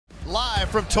Live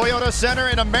from Toyota Center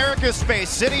in America's Space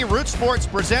City, Root Sports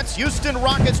presents Houston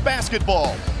Rockets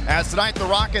basketball. As tonight the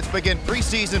Rockets begin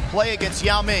preseason play against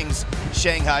Yao Ming's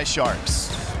Shanghai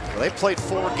Sharks. Well, they played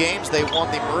 4 games. They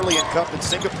won the Merlion Cup in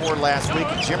Singapore last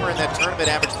week, and Jimmer in that tournament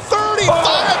averaged 35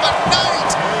 a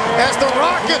night as the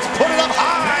Rockets put it up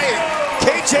high.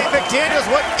 KJ McDaniels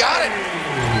went and got it.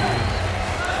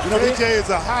 You know, KJ is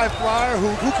a high flyer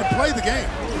who can play the game.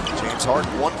 James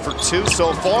Harden 1 for 2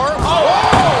 so far. Oh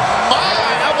my!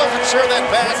 I wasn't sure that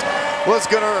pass was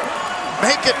going to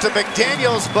make it to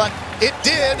McDaniels, but it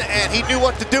did, and he knew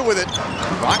what to do with it.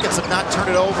 Rockets have not turned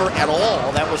it over at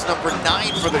all. That was number 9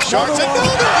 for the Sharks.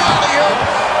 Another alley-oop,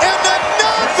 and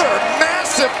another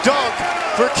massive dunk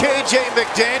for KJ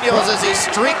McDaniels as he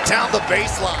streaked down the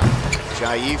baseline.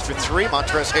 Jaye for 3.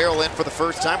 Montrezl Harrell in for the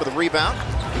first time with a rebound.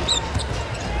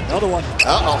 Another one.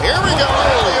 Uh-oh, here we go.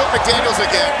 Alley-oop, McDaniels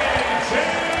again.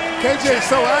 KJ's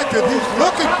so active, he's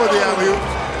looking for the alley-oop.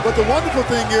 But the wonderful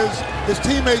thing is, his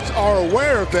teammates are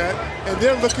aware of that, and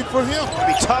they're looking for him. It'll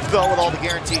be tough, though, with all the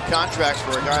guaranteed contracts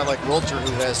for a guy like Wilcher,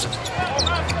 who has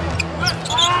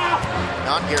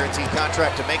non-guaranteed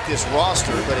contract to make this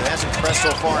roster, but he has impressed so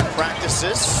far in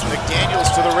practices. McDaniels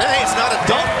to the rim. Hey, it's not a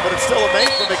dunk, but it's still a make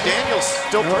for McDaniels.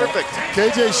 Still perfect.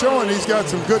 KJ showing he's got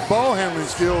some good ball handling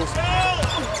skills.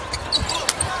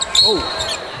 Oh,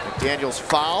 McDaniels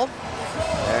fouled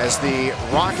as the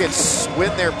Rockets win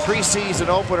their preseason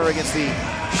opener against the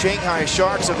Shanghai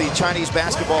Sharks of the Chinese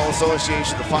Basketball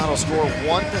Association. The final score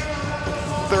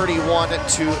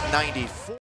 131-94.